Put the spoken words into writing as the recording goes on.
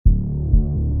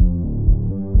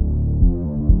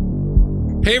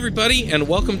Hey everybody, and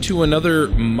welcome to another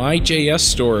MyJS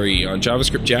story on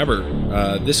JavaScript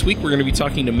Jabber. This week we're going to be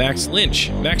talking to Max Lynch.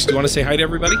 Max, do you want to say hi to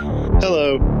everybody?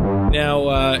 Hello.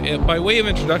 Now, by way of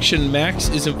introduction, Max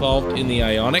is involved in the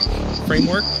Ionic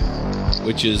Framework,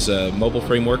 which is a mobile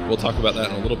framework. We'll talk about that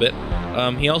in a little bit.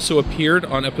 He also appeared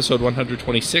on episode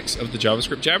 126 of the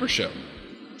JavaScript Jabber show.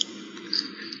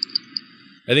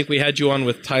 I think we had you on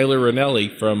with Tyler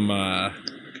Ranelli from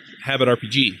Habit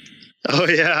RPG. Oh,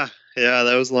 yeah. Yeah,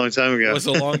 that was a long time ago. It was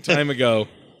a long time ago.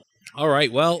 All right.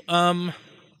 Well, I've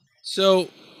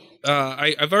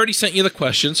already sent you the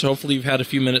questions, so hopefully you've had a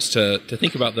few minutes to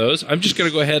think about those. I'm just going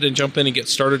to go ahead and jump in and get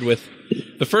started with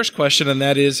the first question, and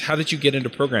that is, how did you get into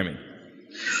programming?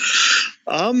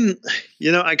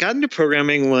 I got into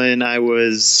programming when I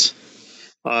was,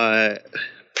 I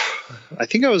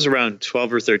think I was around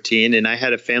 12 or 13, and I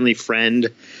had a family friend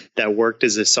that worked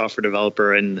as a software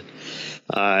developer, and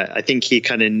I think he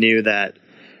kind of knew that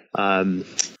I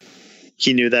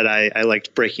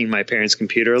liked breaking my parents'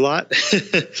 computer a lot.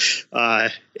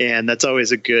 And that's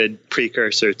always a good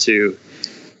precursor to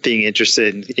being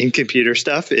interested in computer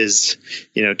stuff is,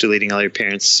 deleting all your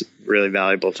parents' really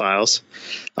valuable files.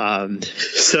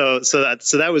 So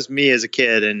that was me as a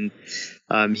kid. And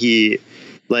he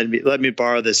let me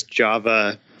borrow this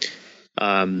Java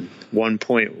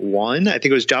 1.1. I think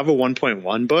it was Java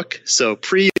 1.1 book. So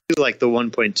pre like the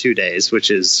 1.2 days,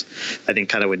 which is, I think,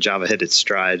 kind of when Java hit its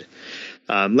stride.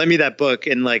 Lent me that book,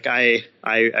 and I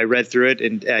read through it,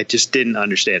 and I just didn't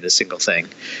understand a single thing.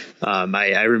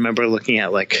 I remember looking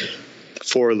at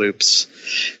for loops,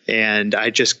 and I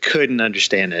just couldn't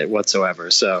understand it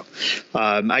whatsoever. So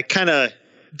I kind of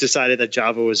decided that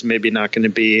Java was maybe not going to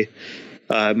be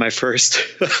my first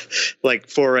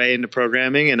foray into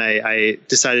programming, and I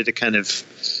decided to kind of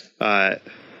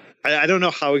I don't know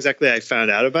how exactly I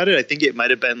found out about it. I think it might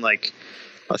have been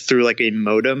through a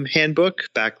modem handbook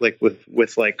back with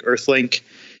Earthlink,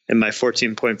 and my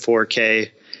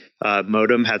 14.4K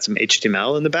modem had some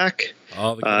HTML in the back.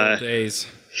 All the good old days.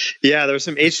 Yeah, there was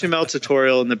some HTML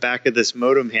tutorial in the back of this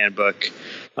modem handbook.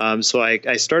 So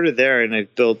I started there, and I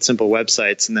built simple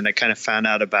websites, and then I kind of found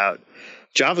out about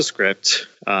JavaScript.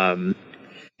 And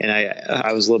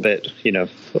I was a little bit,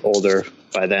 older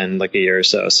by then, a year or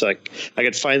so. So I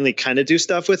could finally kind of do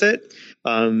stuff with it.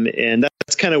 And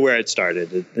that's kind of where it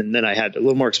started. And then I had a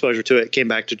little more exposure to it, came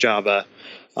back to Java.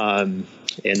 And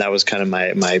that was kind of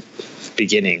my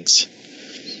beginnings.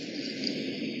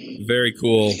 Very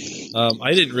cool.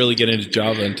 I didn't really get into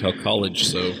Java until college.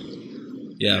 So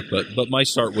yeah, but my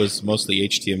start was mostly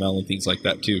HTML and things like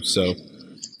that too. So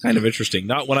kind of interesting.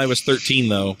 Not when I was 13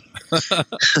 though.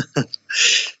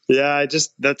 Yeah,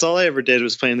 that's all I ever did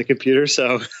was play on the computer,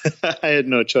 so I had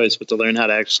no choice but to learn how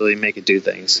to actually make it do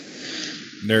things.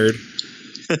 Nerd.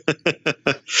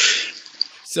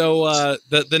 So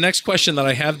the next question that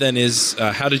I have then is,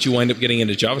 how did you wind up getting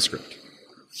into JavaScript?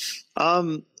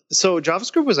 So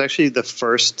JavaScript was actually the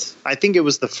first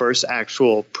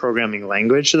actual programming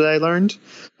language that I learned.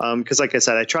 Because like I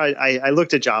said, I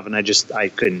looked at Java and I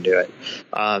couldn't do it.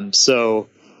 So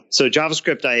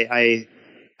JavaScript, I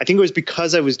think it was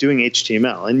because I was doing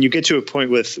HTML, and you get to a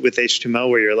point with HTML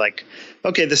where you're like,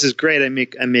 okay, this is great. I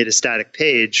made a static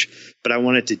page, but I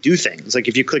want it to do things. Like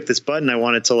if you click this button, I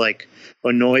want it to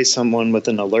annoy someone with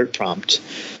an alert prompt.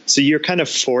 So you're kind of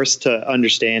forced to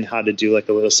understand how to do a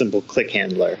little simple click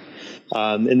handler.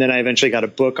 And then I eventually got a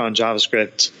book on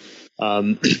JavaScript.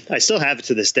 I still have it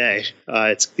to this day.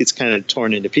 It's kind of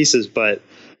torn into pieces, but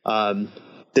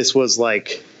this was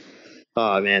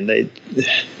oh man,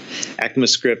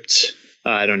 ECMAScript.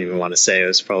 I don't even want to say it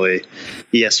was probably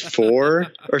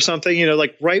ES4 or something.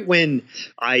 Right when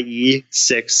IE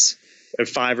 6 or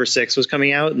 5 or 6 was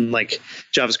coming out, and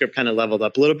JavaScript kind of leveled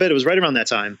up a little bit. It was right around that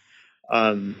time,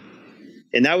 and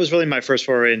that was really my first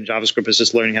foray in JavaScript. Was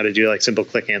just learning how to do simple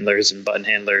click handlers and button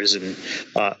handlers, and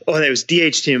that was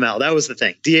DHTML. That was the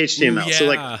thing, DHTML. Ooh,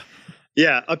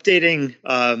 yeah. So updating,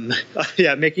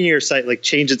 making your site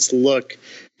change its look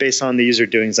based on the user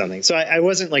doing something. So I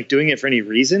wasn't doing it for any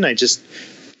reason. I just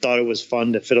thought it was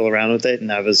fun to fiddle around with it,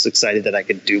 and I was excited that I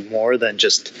could do more than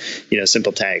just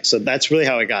simple tags. So that's really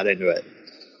how I got into it.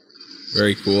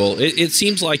 Very cool. It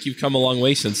seems like you've come a long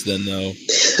way since then, though.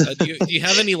 Do you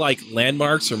have any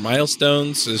landmarks or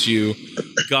milestones as you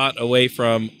got away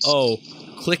from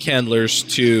click handlers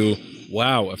to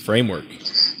a framework?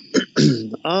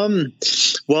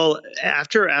 Well,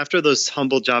 after those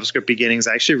humble JavaScript beginnings,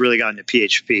 I actually really got into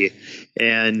PHP.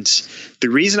 And the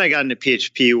reason I got into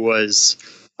PHP was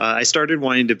I started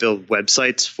wanting to build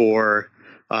websites for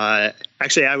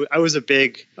Actually, I was a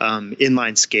big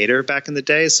inline skater back in the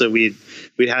day. So we'd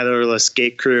had our little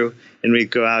skate crew, and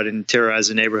we'd go out and terrorize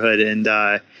the neighborhood.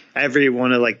 And every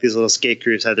one of like these little skate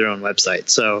crews had their own website.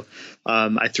 So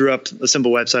I threw up a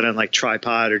simple website on like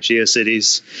Tripod or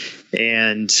GeoCities,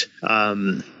 and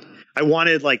I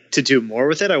wanted like to do more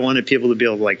with it. I wanted people to be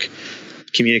able to like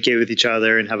communicate with each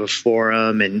other and have a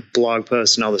forum and blog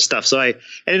posts and all this stuff. So I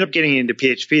ended up getting into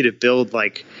PHP to build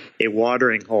like a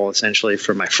watering hole essentially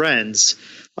for my friends.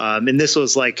 And this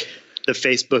was like the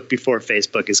Facebook before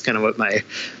Facebook is kind of what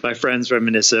my friends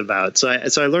reminisce about. So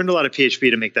I learned a lot of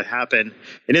PHP to make that happen.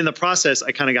 And in the process,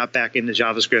 I kind of got back into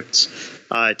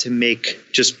JavaScript to make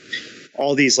just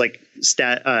all these like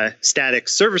static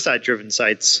server-side driven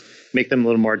sites, make them a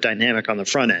little more dynamic on the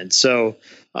front end. So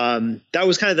that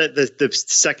was kind of the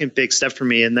second big step for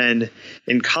me. And then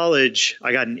in college,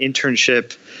 I got an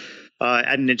internship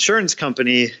at an insurance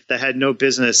company that had no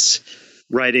business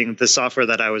writing the software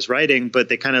that I was writing, but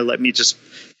they kind of let me just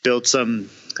build some,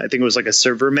 I think it was like a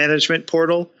server management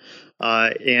portal.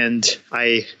 And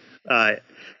I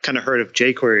kind of heard of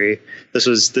jQuery. This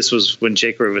was when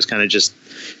jQuery was kind of just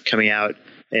coming out.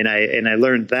 And I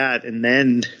learned that, and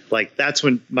then like that's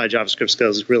when my JavaScript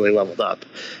skills really leveled up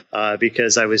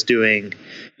because I was doing,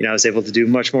 I was able to do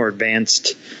much more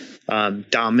advanced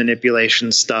DOM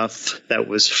manipulation stuff that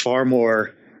was far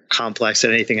more complex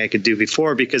than anything I could do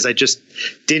before because I just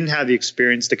didn't have the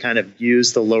experience to kind of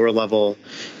use the lower level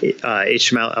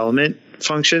HTML element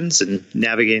functions and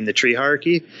navigating the tree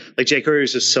hierarchy. Like jQuery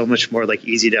was just so much more like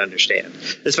easy to understand,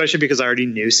 especially because I already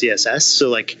knew CSS. So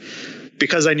like,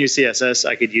 because I knew CSS,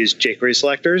 I could use jQuery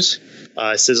selectors,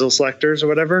 sizzle selectors or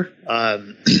whatever.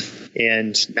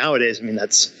 And nowadays, I mean,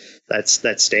 that's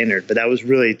standard. But that was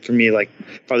really, for me, like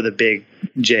probably the big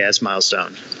JS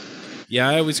milestone. Yeah,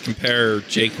 I always compare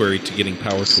jQuery to getting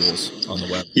power tools on the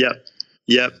web.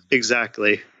 Yep,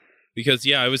 exactly. Because,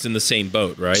 I was in the same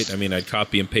boat, right? I mean, I'd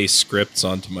copy and paste scripts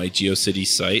onto my GeoCities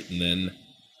site, and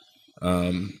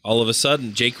then all of a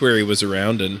sudden, jQuery was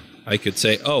around, and I could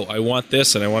say, oh, I want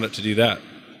this and I want it to do that.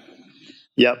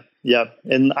 Yep.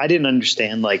 And I didn't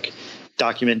understand like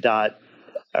document dot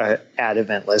add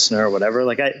event listener or whatever.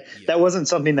 Like that wasn't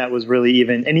something that was really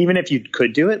even, and even if you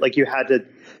could do it, like you had to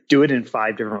do it in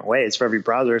 5 different ways for every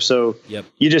browser. So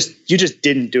you just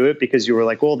didn't do it because you were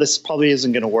like, well, this probably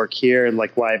isn't going to work here. And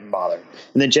like, why even bother?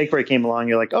 And then jQuery came along.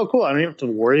 You're like, oh, cool. I don't even have to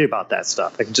worry about that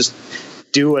stuff. I can just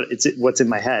do what's in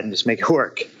my head and just make it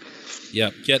work.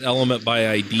 Yep. Get element by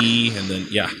ID and then,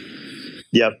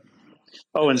 Yep.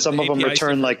 Oh, and some of them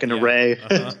return like an array.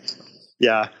 Uh-huh.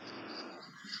 Yeah.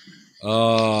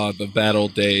 Oh, the bad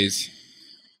old days.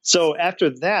 So after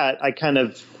that, I kind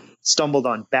of stumbled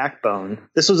on Backbone.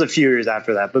 This was a few years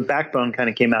after that, but Backbone kind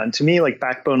of came out. And to me, like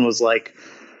Backbone was like,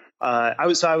 I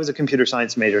was a computer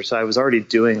science major, so I was already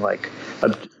doing like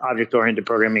object-oriented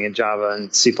programming in Java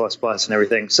and C++ and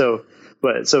everything. So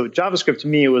JavaScript to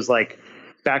me, it was like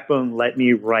Backbone let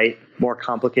me write more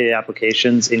complicated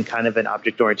applications in kind of an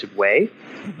object-oriented way,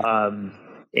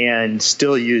 and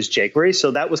still use jQuery.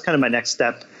 So that was kind of my next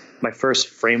step. My first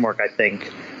framework, I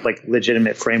think, like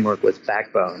legitimate framework, was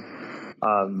Backbone.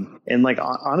 And like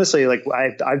honestly, like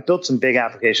I've built some big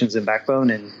applications in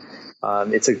Backbone, and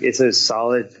it's a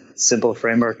solid, simple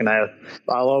framework, and I'll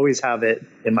always have it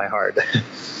in my heart.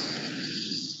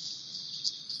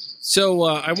 So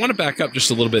I want to back up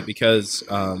just a little bit because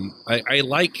I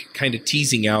like kind of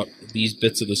teasing out these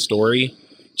bits of the story,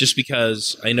 just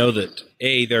because I know that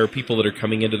there are people that are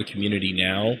coming into the community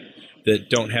now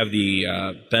that don't have the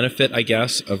benefit, I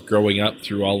guess, of growing up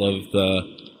through all of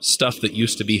the stuff that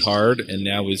used to be hard and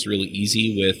now is really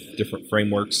easy with different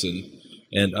frameworks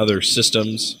and other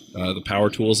systems, the power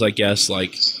tools, I guess,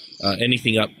 like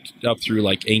anything up through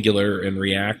like Angular and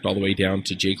React all the way down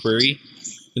to jQuery.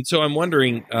 And so I'm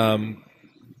wondering,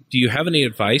 do you have any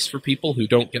advice for people who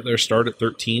don't get their start at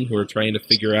 13, who are trying to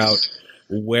figure out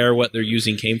where what they're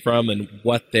using came from and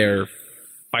what they're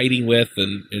fighting with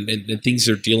and things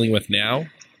they're dealing with now?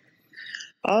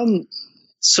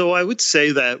 So I would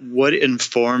say that what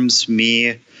informs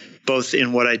me both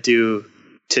in what I do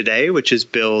today, which is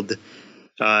build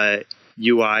UI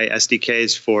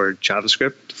SDKs for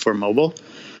JavaScript for mobile,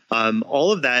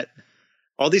 all of that,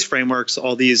 all these frameworks,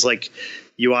 all these like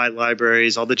UI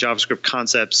libraries, all the JavaScript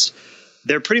concepts,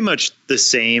 they're pretty much the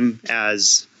same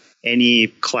as any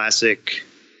classic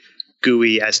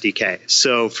GUI SDK.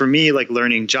 So for me, like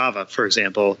learning Java, for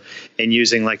example, and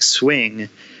using like Swing,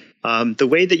 the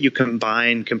way that you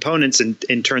combine components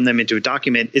and turn them into a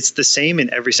document, it's the same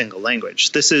in every single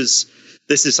language. This is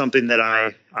something that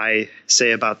I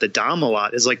say about the DOM a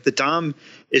lot, is like the DOM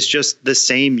is just the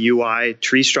same UI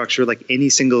tree structure like any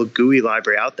single GUI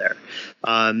library out there.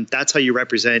 That's how you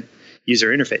represent user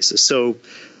interfaces. So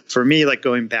for me, like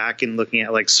going back and looking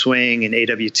at like Swing and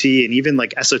AWT and even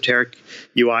like esoteric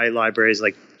UI libraries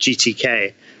like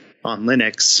GTK on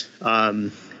Linux,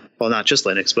 well, not just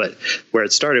Linux, but where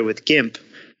it started with GIMP,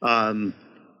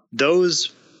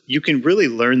 those you can really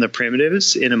learn the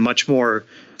primitives in a much more,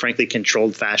 frankly,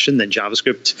 controlled fashion than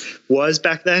JavaScript was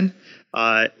back then.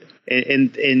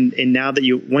 And now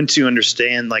that once you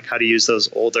understand like how to use those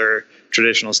older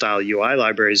traditional style UI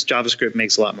libraries, JavaScript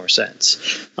makes a lot more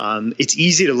sense. It's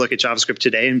easy to look at JavaScript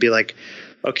today and be like,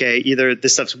 okay, either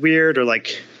this stuff's weird or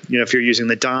like, if you're using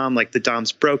the DOM, like the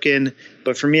DOM's broken.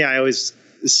 But for me, I always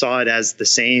saw it as the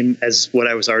same as what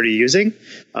I was already using,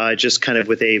 just kind of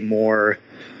with a more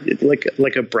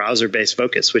like a browser-based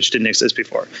focus, which didn't exist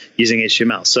before, using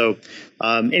HTML. So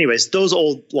anyways, those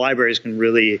old libraries can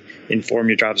really inform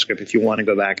your JavaScript if you want to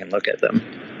go back and look at them.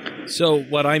 So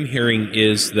what I'm hearing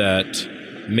is that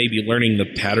maybe learning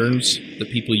the patterns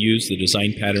that people use, the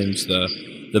design patterns, the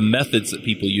methods that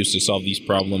people use to solve these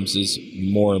problems is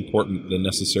more important than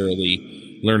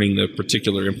necessarily learning the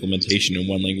particular implementation in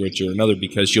one language or another,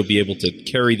 because you'll be able to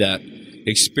carry that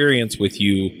experience with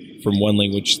you from one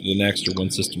language to the next or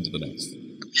one system to the next.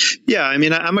 Yeah, I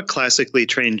mean, I'm a classically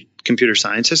trained computer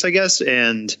scientist, I guess,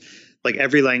 and like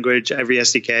every language, every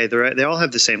SDK, they all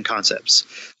have the same concepts.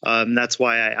 That's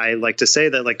why I like to say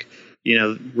that, like,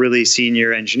 really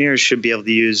senior engineers should be able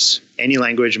to use any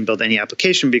language and build any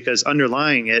application, because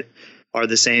underlying it are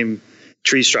the same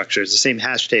tree structures, the same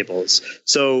hash tables.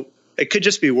 So it could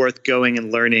just be worth going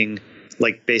and learning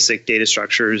like basic data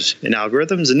structures and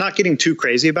algorithms and not getting too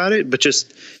crazy about it, but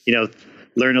just,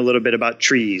 learn a little bit about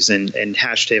trees and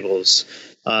hash tables.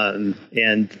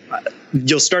 And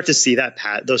you'll start to see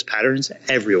those patterns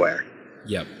everywhere.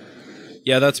 Yep.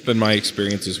 Yeah, that's been my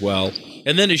experience as well.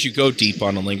 And then as you go deep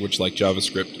on a language like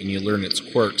JavaScript and you learn its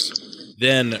quirks,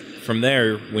 then from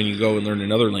there, when you go and learn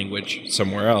another language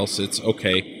somewhere else, it's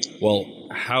okay, well,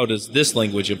 how does this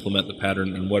language implement the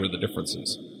pattern and what are the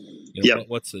differences?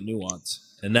 What's the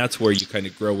nuance? And that's where you kind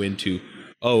of grow into,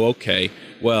 oh, okay,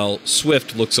 well,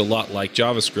 Swift looks a lot like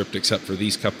JavaScript except for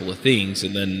these couple of things.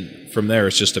 And then from there,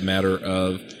 it's just a matter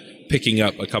of picking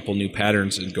up a couple new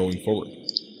patterns and going forward.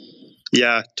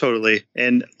 Yeah, totally.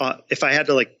 And if I had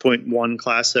to like point one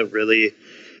class that really,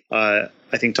 I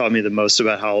think taught me the most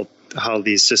about how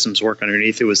these systems work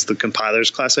underneath, it was the compilers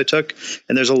class I took.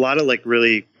 And there's a lot of like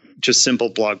really just simple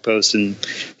blog posts and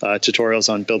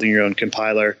tutorials on building your own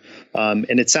compiler.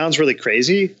 And it sounds really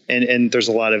crazy, and there's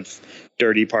a lot of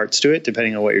dirty parts to it,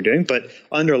 depending on what you're doing. But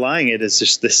underlying it is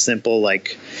just this simple,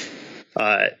 like,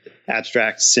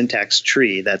 abstract syntax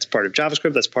tree that's part of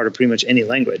JavaScript, that's part of pretty much any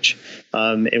language.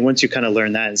 And once you kind of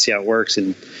learn that and see how it works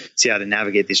and see how to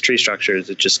navigate these tree structures,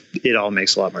 it all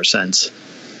makes a lot more sense.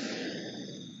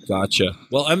 Gotcha.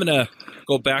 Well, I'm going to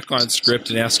go back on script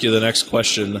and ask you the next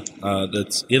question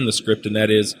that's in the script, and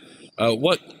that is,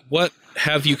 what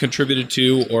have you contributed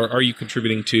to, or are you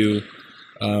contributing to,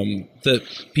 that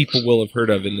people will have heard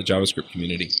of in the JavaScript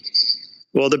community?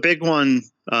 Well, the big one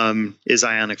is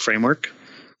Ionic Framework,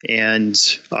 and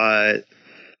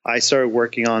I started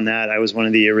working on that. I was one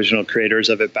of the original creators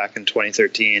of it back in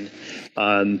 2013.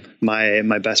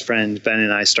 My best friend Ben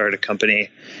and I started a company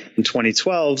in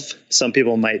 2012. Some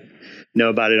people might know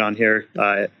about it on here.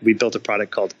 We built a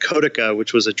product called Codica,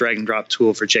 which was a drag and drop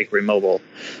tool for jQuery mobile.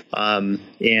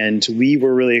 And we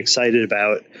were really excited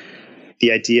about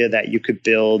the idea that you could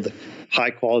build high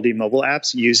quality mobile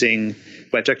apps using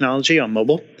web technology on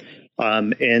mobile.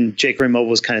 And jQuery mobile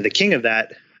was kind of the king of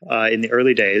that in the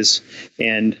early days.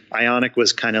 And Ionic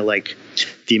was kind of like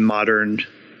the modern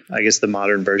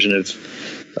version of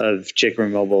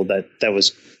jQuery mobile that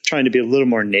was trying to be a little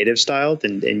more native styled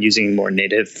and using more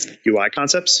native UI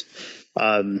concepts.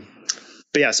 But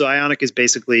yeah, so Ionic is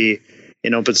basically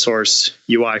an open source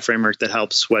UI framework that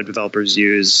helps web developers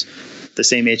use the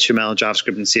same HTML,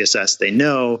 JavaScript, and CSS they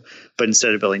know, but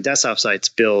instead of building desktop sites,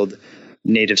 build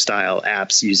native style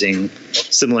apps using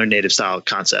similar native style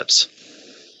concepts.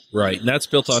 Right. And that's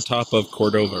built on top of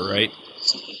Cordova, right?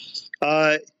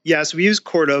 Yeah, so we use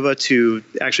Cordova to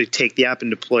actually take the app and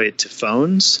deploy it to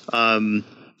phones.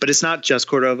 But it's not just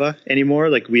Cordova anymore.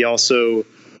 Like, we also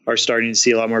are starting to see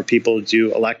a lot more people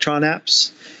do Electron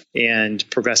apps and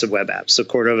progressive web apps. So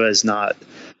Cordova is not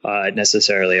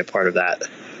necessarily a part of that.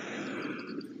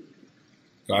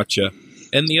 Gotcha.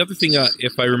 And the other thing,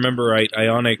 if I remember right,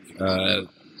 Ionic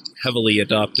heavily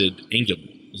adopted Angular.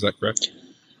 Is that correct?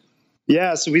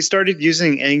 Yeah, so we started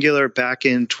using Angular back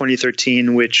in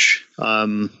 2013, which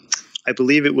I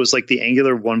believe it was like the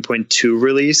Angular 1.2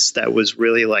 release that was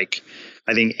really like,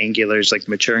 I think Angular's like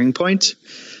maturing point.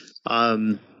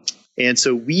 And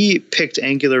so we picked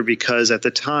Angular because at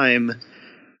the time,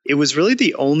 it was really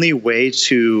the only way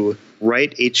to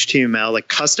write HTML, like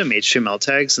custom HTML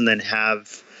tags, and then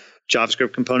have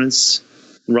JavaScript components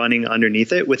running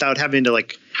underneath it without having to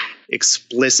like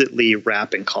explicitly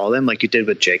wrap and call them like you did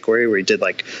with jQuery, where you did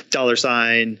like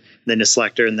 $, then a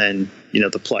selector, and then,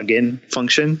 the plugin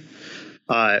function.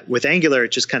 With Angular,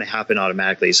 it just kind of happened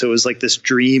automatically. So it was like this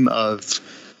dream of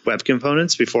web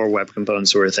components before web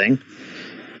components were a thing.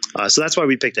 So that's why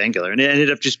we picked Angular. And it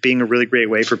ended up just being a really great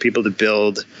way for people to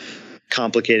build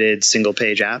complicated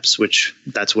single-page apps, which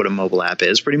that's what a mobile app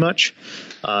is pretty much.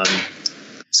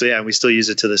 So yeah, we still use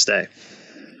it to this day.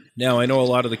 Now, I know a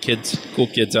lot of the cool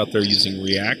kids out there using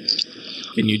React.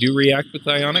 Can you do React with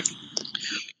Ionic?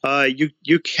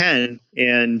 You can,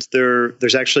 and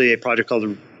there's actually a project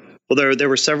called... Well, there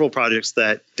were several projects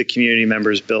that the community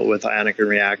members built with Ionic and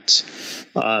React.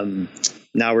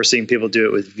 Now we're seeing people do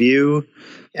it with Vue.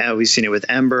 We've seen it with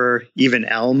Ember, even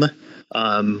Elm.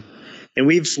 And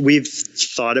we've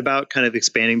thought about kind of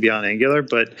expanding beyond Angular,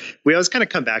 but we always kind of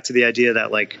come back to the idea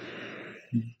that like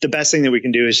the best thing that we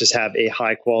can do is just have a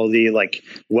high quality, like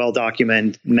well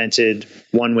documented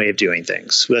one way of doing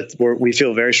things. We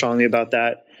feel very strongly about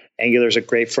that. Angular is a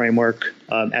great framework.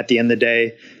 At the end of the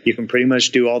day, you can pretty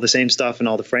much do all the same stuff in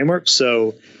all the frameworks.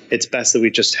 So it's best that we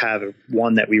just have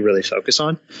one that we really focus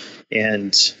on.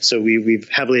 And so we've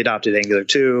heavily adopted Angular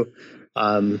too.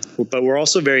 But we're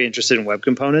also very interested in web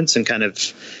components and kind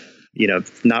of,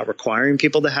 not requiring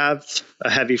people to have a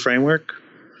heavy framework.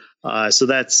 So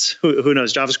that's, who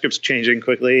knows, JavaScript's changing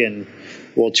quickly and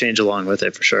we'll change along with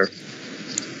it for sure.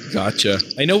 Gotcha.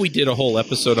 I know we did a whole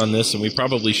episode on this, and we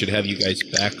probably should have you guys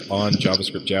back on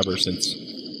JavaScript Jabber since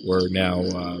we're now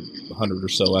 100 or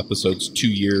so episodes, 2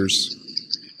 years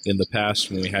in the past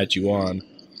when we had you on.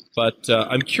 But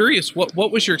I'm curious, what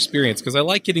was your experience? Because I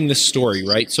like getting this story,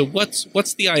 right? So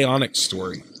what's the Ionic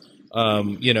story?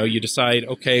 You decide,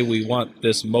 okay, we want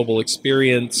this mobile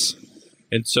experience,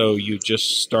 and so you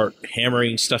just start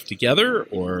hammering stuff together,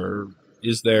 or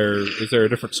is there a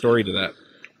different story to that?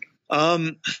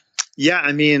 Yeah,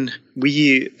 I mean,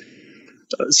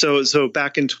 so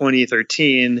back in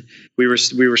 2013, we were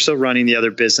still running the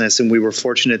other business, and we were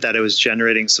fortunate that it was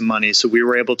generating some money. So we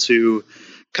were able to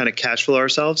kind of cash flow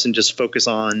ourselves and just focus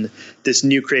on this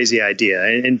new crazy idea.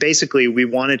 And basically, we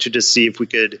wanted to just see if we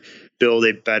could build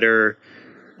a better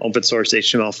open source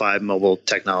HTML5 mobile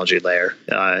technology layer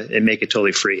and make it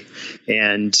totally free.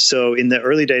 And so in the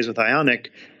early days with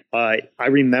Ionic, I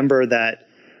remember that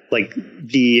like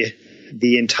the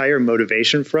entire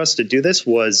motivation for us to do this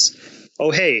was,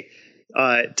 oh, hey,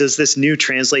 does this new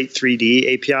Translate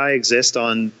 3D API exist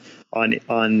on the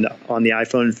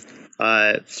iPhone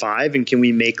 5, and can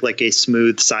we make like a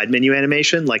smooth side menu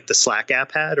animation like the Slack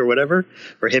app had or whatever,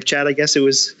 or HipChat, I guess it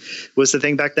was the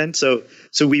thing back then. So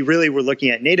we really were looking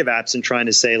at native apps and trying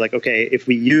to say like, okay, if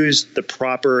we use the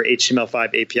proper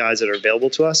HTML5 APIs that are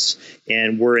available to us,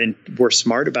 and we're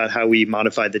smart about how we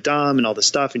modified the DOM and all the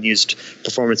stuff and used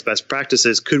performance best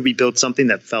practices, could we build something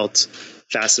that felt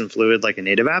fast and fluid like a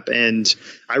native app? And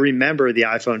I remember the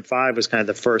iPhone 5 was kind of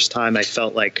the first time I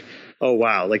felt like, oh,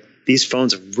 wow, like these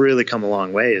phones have really come a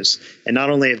long ways. And not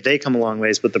only have they come a long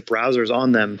ways, but the browsers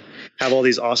on them have all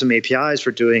these awesome APIs for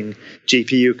doing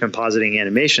GPU compositing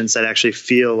animations that actually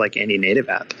feel like any native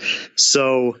app.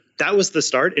 So that was the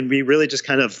start. And we really just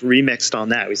kind of remixed on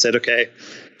that. We said, okay,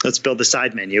 let's build the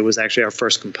side menu. It was actually our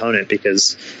first component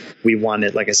because we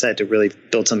wanted, like I said, to really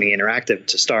build something interactive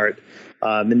to start.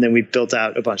 And then we built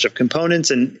out a bunch of components,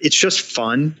 and it's just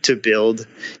fun to build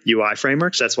UI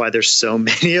frameworks. That's why there's so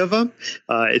many of them.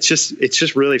 It's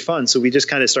just really fun. So we just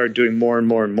kind of started doing more and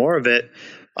more and more of it,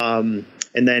 and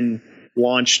then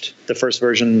launched the first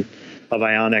version of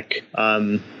Ionic.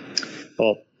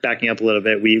 Well, backing up a little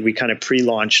bit, we kind of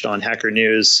pre-launched on Hacker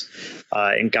News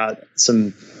and got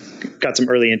some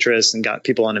early interest and got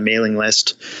people on a mailing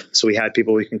list. So we had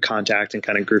people we can contact and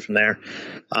kind of grew from there.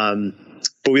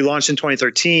 But we launched in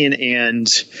 2013, and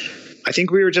I think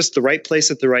we were just the right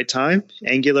place at the right time.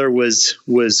 Angular was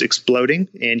exploding,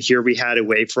 and here we had a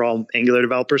way for all Angular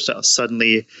developers to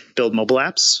suddenly build mobile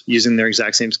apps using their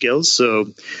exact same skills. So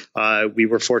we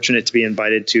were fortunate to be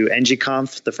invited to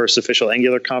NGConf, the first official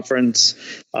Angular conference.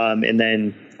 And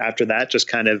then after that, just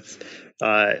kind of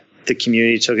the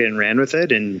community took it and ran with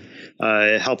it, and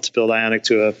helped build Ionic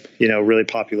to a really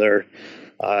popular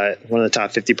one of the top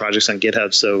 50 projects on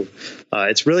GitHub. So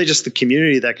it's really just the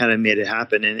community that kind of made it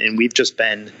happen. And we've just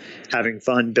been having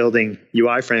fun building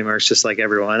UI frameworks just like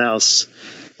everyone else.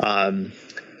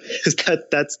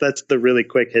 That's the really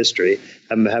quick history.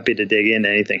 I'm happy to dig into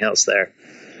anything else there.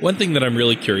 One thing that I'm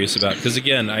really curious about, because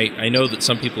again, I know that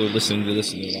some people are listening to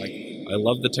this and they're like, I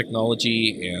love the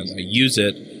technology and I use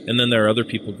it, and then there are other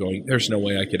people going, there's no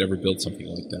way I could ever build something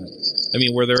like that. I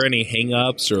mean, were there any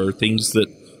hang-ups or things that,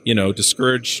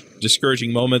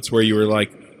 discouraging moments where you were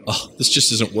like, oh, this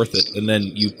just isn't worth it, and then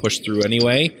you pushed through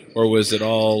anyway? Or was it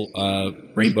all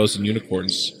rainbows and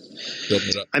unicorns building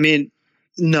it up?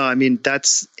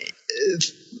 That's...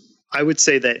 I would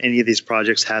say that any of these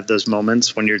projects have those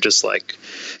moments when you're just like,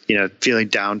 feeling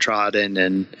downtrodden.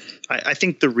 And I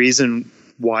think the reason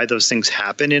why those things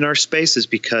happen in our space is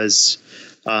because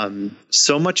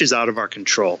so much is out of our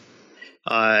control.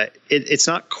 It's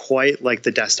not quite like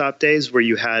the desktop days where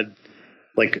you had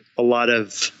like a lot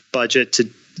of budget to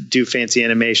do fancy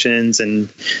animations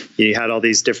and you had all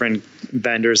these different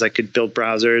vendors that could build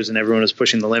browsers and everyone was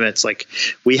pushing the limits. Like,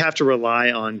 we have to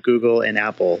rely on Google and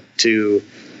Apple to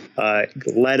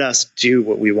let us do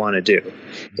what we want to do.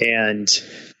 And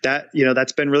that,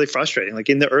 that's been really frustrating. Like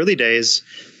in the early days,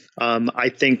 I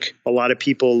think a lot of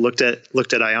people looked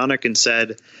at Ionic and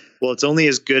said, well, it's only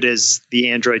as good as the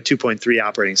Android 2.3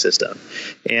 operating system.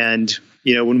 And,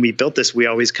 when we built this, we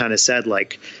always kind of said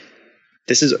like,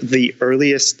 this is the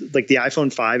earliest, like the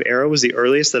iPhone 5 era was the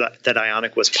earliest that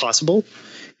Ionic was possible.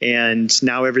 And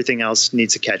now everything else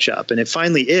needs to catch up. And it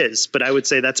finally is. But I would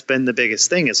say that's been the biggest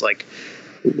thing is like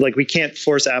we can't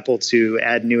force Apple to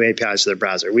add new APIs to their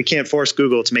browser. We can't force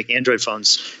Google to make Android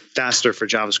phones faster for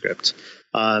JavaScript.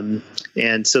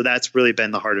 And so that's really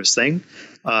been the hardest thing.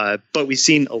 But we've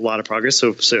seen a lot of progress.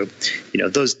 So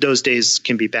those days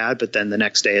can be bad, but then the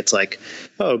next day it's like,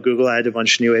 oh, Google added a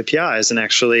bunch of new APIs, and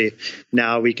actually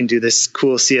now we can do this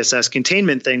cool CSS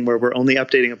containment thing where we're only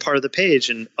updating a part of the page,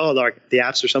 and the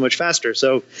apps are so much faster.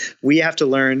 So we have to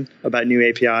learn about new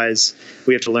APIs.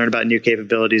 We have to learn about new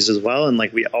capabilities as well, and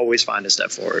like we always find a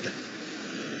step forward.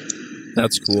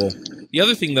 That's cool. The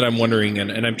other thing that I'm wondering,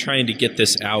 and I'm trying to get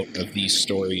this out of these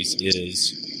stories,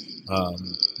 is,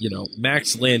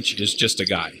 Max Lynch is just a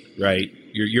guy, right?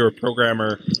 You're a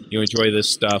programmer, you enjoy this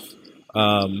stuff,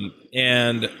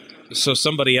 and so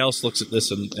somebody else looks at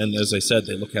this, and as I said,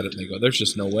 they look at it and they go, there's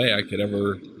just no way I could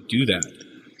ever do that.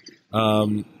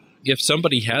 If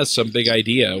somebody has some big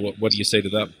idea, what do you say to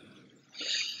them?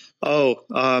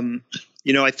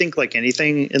 I think like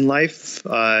anything in life,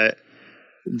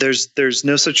 there's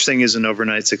no such thing as an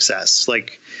overnight success.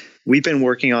 Like, we've been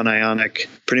working on Ionic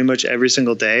pretty much every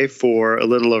single day for a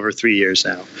little over 3 years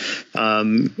now.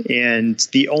 And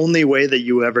the only way that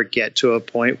you ever get to a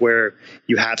point where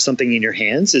you have something in your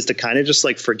hands is to kind of just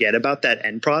like forget about that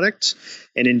end product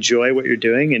and enjoy what you're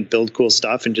doing and build cool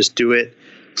stuff and just do it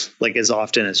like as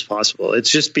often as possible. It's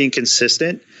just being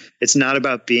consistent. It's not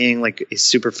about being like a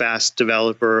super fast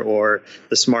developer or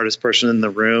the smartest person in the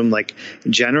room. Like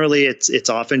generally it's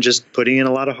often just putting in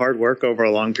a lot of hard work over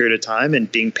a long period of time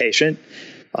and being patient,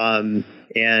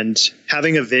 and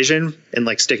having a vision and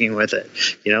like sticking with it.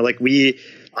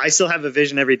 I still have a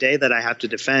vision every day that I have to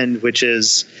defend, which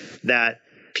is that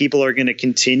people are going to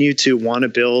continue to want to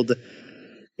build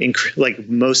like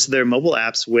most of their mobile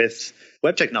apps with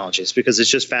web technologies because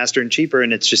it's just faster and cheaper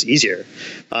and it's just easier.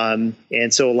 And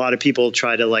so a lot of people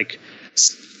try to like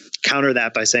counter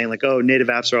that by saying like, oh, native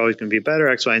apps are always going to be better,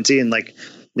 X, Y, and Z. And like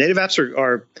native apps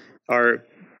are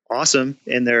awesome,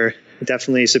 and they're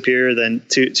definitely superior than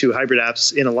to hybrid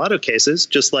apps in a lot of cases,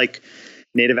 just like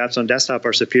native apps on desktop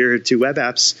are superior to web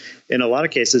apps in a lot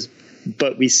of cases.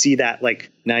 But we see that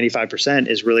like 95%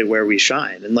 is really where we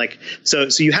shine. And like, so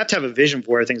you have to have a vision for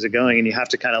where things are going, and you have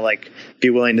to kind of like be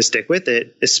willing to stick with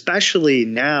it, especially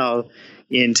now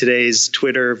in today's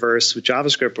Twitterverse with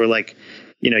JavaScript, where like,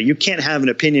 you can't have an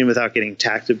opinion without getting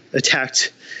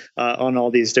attacked on all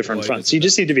these different fronts. So you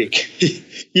just need to be,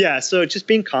 so just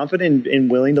being confident and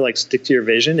willing to like stick to your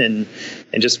vision and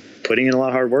just putting in a lot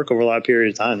of hard work over a lot of period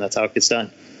of time. That's how it gets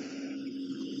done.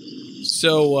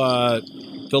 So,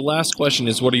 the last question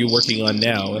is, what are you working on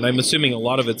now? And I'm assuming a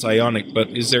lot of it's Ionic, but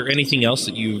is there anything else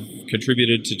that you've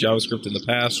contributed to JavaScript in the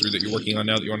past or that you're working on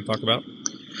now that you want to talk about?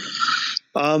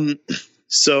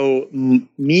 So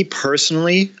me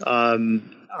personally,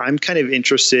 I'm kind of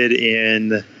interested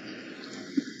in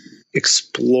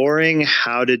exploring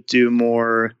how to do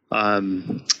more,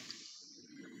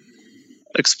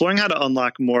 exploring how to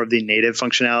unlock more of the native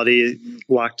functionality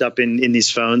locked up in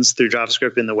these phones through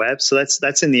JavaScript in the web. So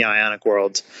that's in the Ionic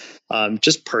world.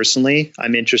 Just personally,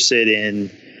 I'm interested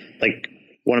in like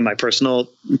one of my personal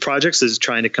projects is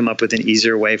trying to come up with an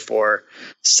easier way for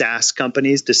SaaS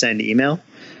companies to send email.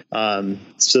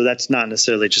 So that's not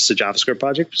necessarily just a JavaScript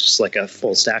project, it's just like a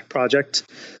full stack project.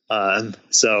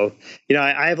 So,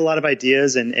 I have a lot of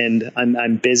ideas and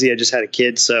I'm busy. I just had a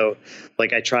kid. So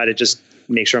like I try to just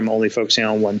make sure I'm only focusing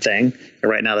on one thing.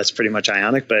 And right now that's pretty much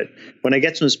Ionic. But when I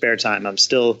get some spare time, I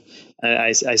still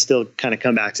kind of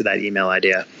come back to that email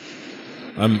idea.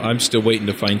 I'm still waiting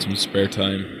to find some spare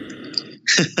time.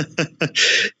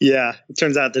 Yeah, it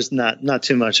turns out there's not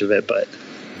too much of it, but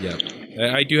yeah,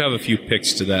 I do have a few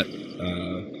picks to that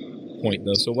point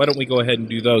though. So why don't we go ahead and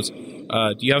do those?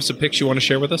 Do you have some picks you want to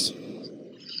share with us?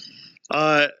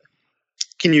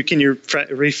 Can you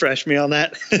refresh me on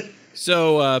that?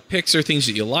 So picks are things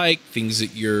that you like, things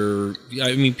that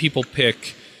people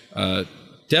pick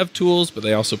dev tools, but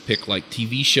they also pick like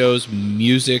TV shows,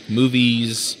 music,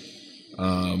 movies,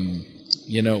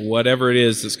 whatever it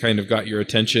is that's kind of got your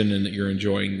attention and that you're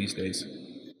enjoying these days.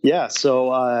 Yeah,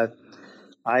 so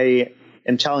I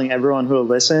am telling everyone who will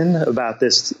listen about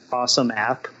this awesome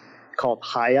app called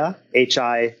Hiya,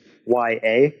 Hiya.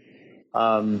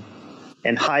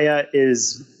 And Hiya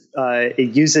is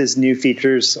it uses new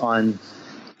features on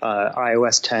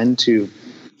iOS 10 to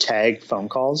tag phone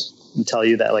calls and tell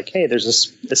you that, like, hey, there's a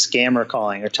scammer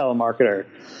calling or telemarketer.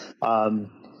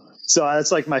 So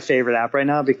that's like my favorite app right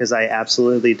now because I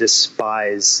absolutely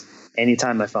despise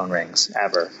anytime my phone rings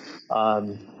ever.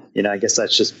 I guess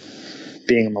that's just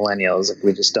being a millennial, is like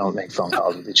we just don't make phone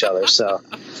calls with each other. So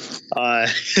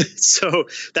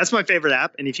that's my favorite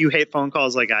app. And if you hate phone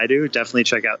calls like I do, definitely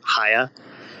check out Hiya.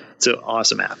 It's an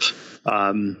awesome app.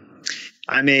 I'm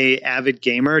a avid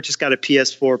gamer. Just got a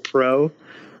PS4 Pro.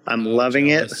 I'm loving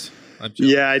it.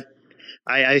 Yeah,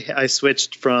 I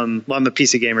switched from. Well, I'm a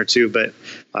PC gamer too, but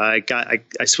I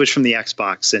switched from the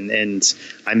Xbox, and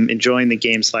I'm enjoying the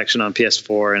game selection on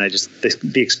PS4, and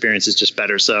the experience is just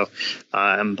better. So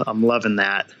I'm loving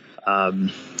that.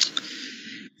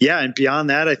 Yeah, and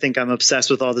beyond that, I think I'm obsessed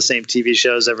with all the same TV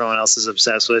shows everyone else is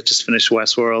obsessed with. Just finished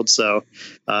Westworld, so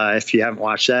if you haven't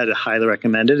watched that, I highly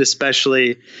recommend it,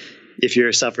 especially if you're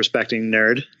a self-respecting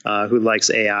nerd who likes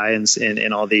AI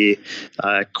and all the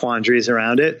quandaries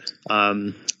around it.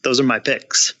 Those are my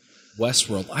picks.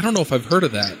 Westworld. I don't know if I've heard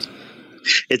of that.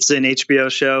 It's an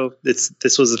HBO show.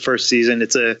 This was the first season.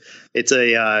 It's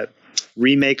a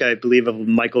remake, I believe, of a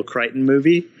Michael Crichton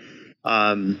movie.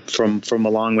 From a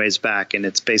long ways back, and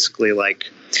it's basically like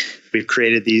we've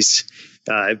created these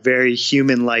very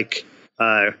human-like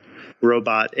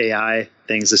robot AI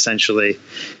things, essentially,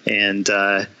 and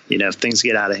things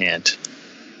get out of hand.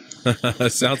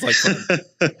 Sounds like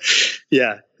fun.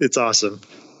 Yeah, it's awesome.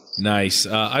 Nice.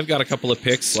 I've got a couple of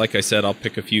picks. Like I said, I'll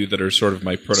pick a few that are sort of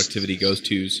my productivity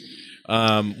go-tos.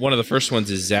 One of the first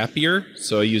ones is Zapier.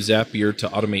 So I use Zapier to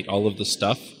automate all of the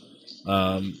stuff.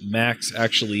 Max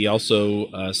actually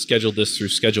also scheduled this through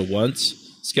Schedule Once.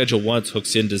 Schedule Once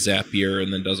hooks into Zapier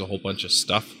and then does a whole bunch of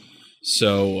stuff.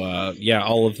 So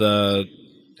all of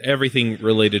everything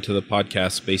related to the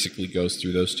podcast basically goes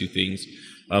through those two things.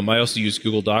 I also use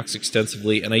Google Docs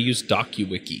extensively, and I use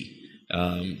DocuWiki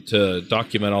to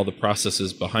document all the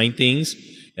processes behind things.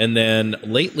 And then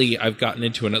lately, I've gotten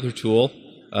into another tool.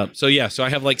 So I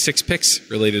have like 6 picks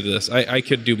related to this. I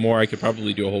could do more. I could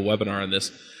probably do a whole webinar on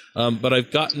this. But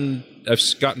I've gotten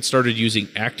started using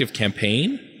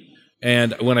ActiveCampaign,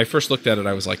 and when I first looked at it,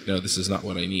 I was like, no, this is not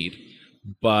what I need.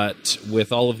 But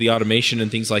with all of the automation and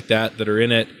things like that are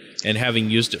in it, and having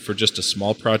used it for just a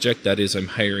small project, that is, I'm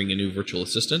hiring a new virtual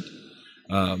assistant,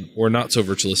 or not so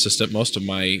virtual assistant. Most of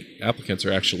my applicants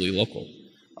are actually local,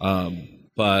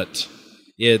 but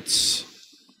it's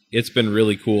been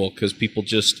really cool because people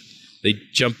they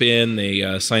jump in,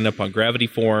 they sign up on Gravity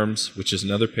Forms, which is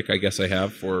another pick I guess I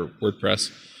have for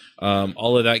WordPress.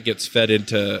 All of that gets fed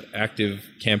into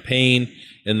ActiveCampaign,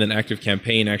 and then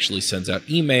ActiveCampaign actually sends out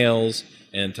emails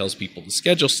and tells people to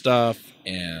schedule stuff.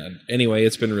 And anyway,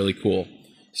 it's been really cool.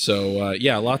 So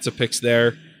lots of picks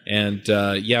there. And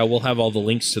we'll have all the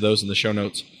links to those in the show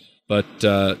notes. But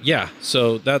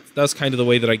so that's kind of the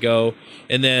way that I go.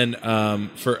 And then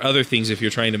for other things, if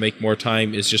you're trying to make more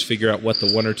time, is just figure out what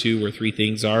the 1 or 2 or 3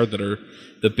 things are that are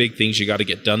the big things you got to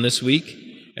get done this week.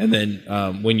 And then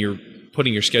when you're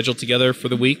putting your schedule together for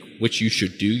the week, which you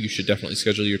should do, you should definitely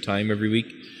schedule your time every week.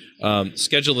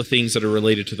 Schedule the things that are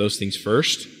related to those things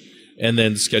first, and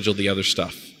then schedule the other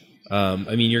stuff.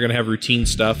 You're going to have routine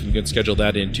stuff, and you can schedule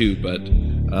that in too, but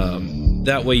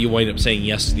that way you wind up saying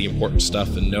yes to the important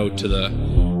stuff and no to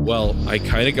I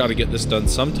kind of got to get this done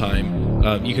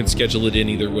sometime. You can schedule it in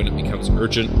either when it becomes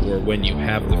urgent or when you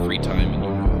have the free time in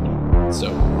your code.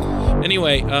 So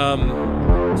anyway,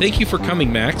 thank you for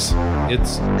coming, Max.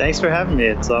 Thanks for having me.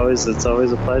 It's always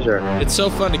a pleasure. It's so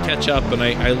fun to catch up, and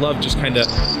I love just kind of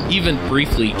even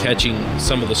briefly catching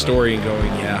some of the story and going,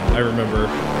 yeah, I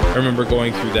remember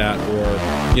going through that,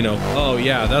 or, you know, oh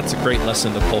yeah, that's a great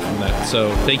lesson to pull from that.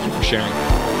 So thank you for sharing.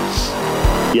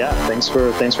 Yeah, thanks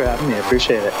for having me. I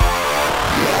appreciate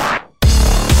it.